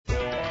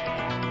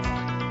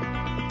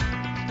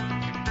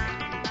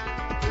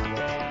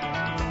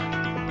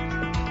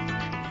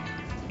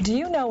Do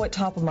you know what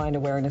top-of-mind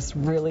awareness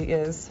really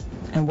is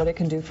and what it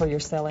can do for your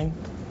selling?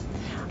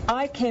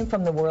 I came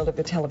from the world of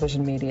the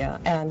television media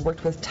and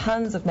worked with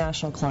tons of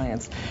national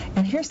clients.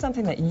 And here's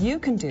something that you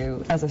can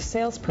do as a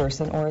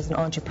salesperson or as an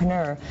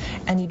entrepreneur,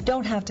 and you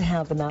don't have to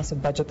have the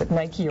massive budget that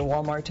Nike or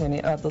Walmart or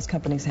any of those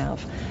companies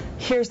have.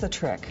 Here's the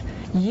trick.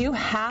 You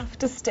have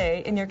to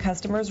stay in your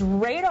customer's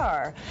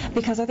radar,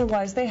 because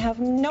otherwise they have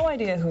no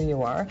idea who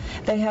you are,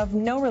 they have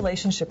no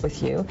relationship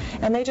with you,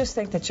 and they just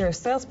think that you're a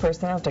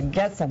salesperson out to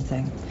get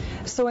something.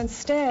 So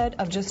instead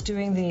of just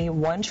doing the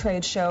one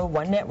trade show,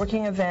 one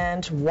networking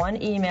event,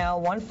 one email,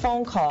 one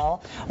phone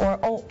call, or,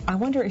 oh, I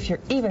wonder if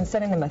you're even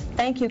sending them a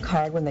thank you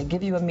card when they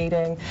give you a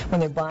meeting, when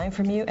they're buying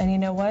from you, and you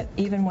know what?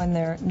 Even when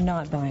they're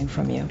not buying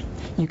from you,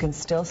 you can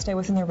still stay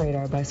within their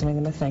radar by sending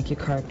them a thank you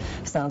card.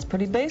 Sounds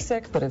pretty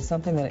basic, but it's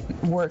something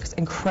that works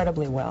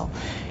incredibly well.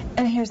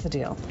 And here's the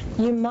deal.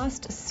 You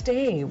must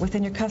stay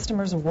within your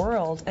customer's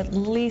world at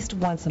least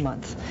once a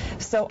month.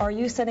 So are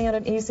you sending out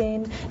an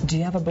e-zine? Do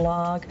you have a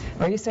blog?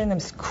 Are you sending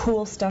them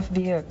cool stuff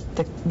via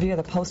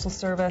the postal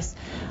service?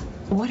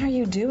 What are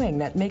you doing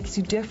that makes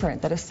you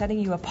different, that is setting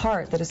you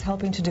apart, that is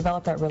helping to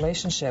develop that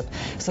relationship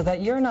so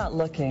that you're not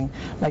looking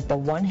like the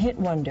one-hit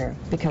wonder?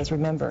 Because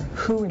remember,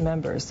 who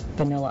remembers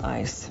Vanilla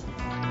Ice?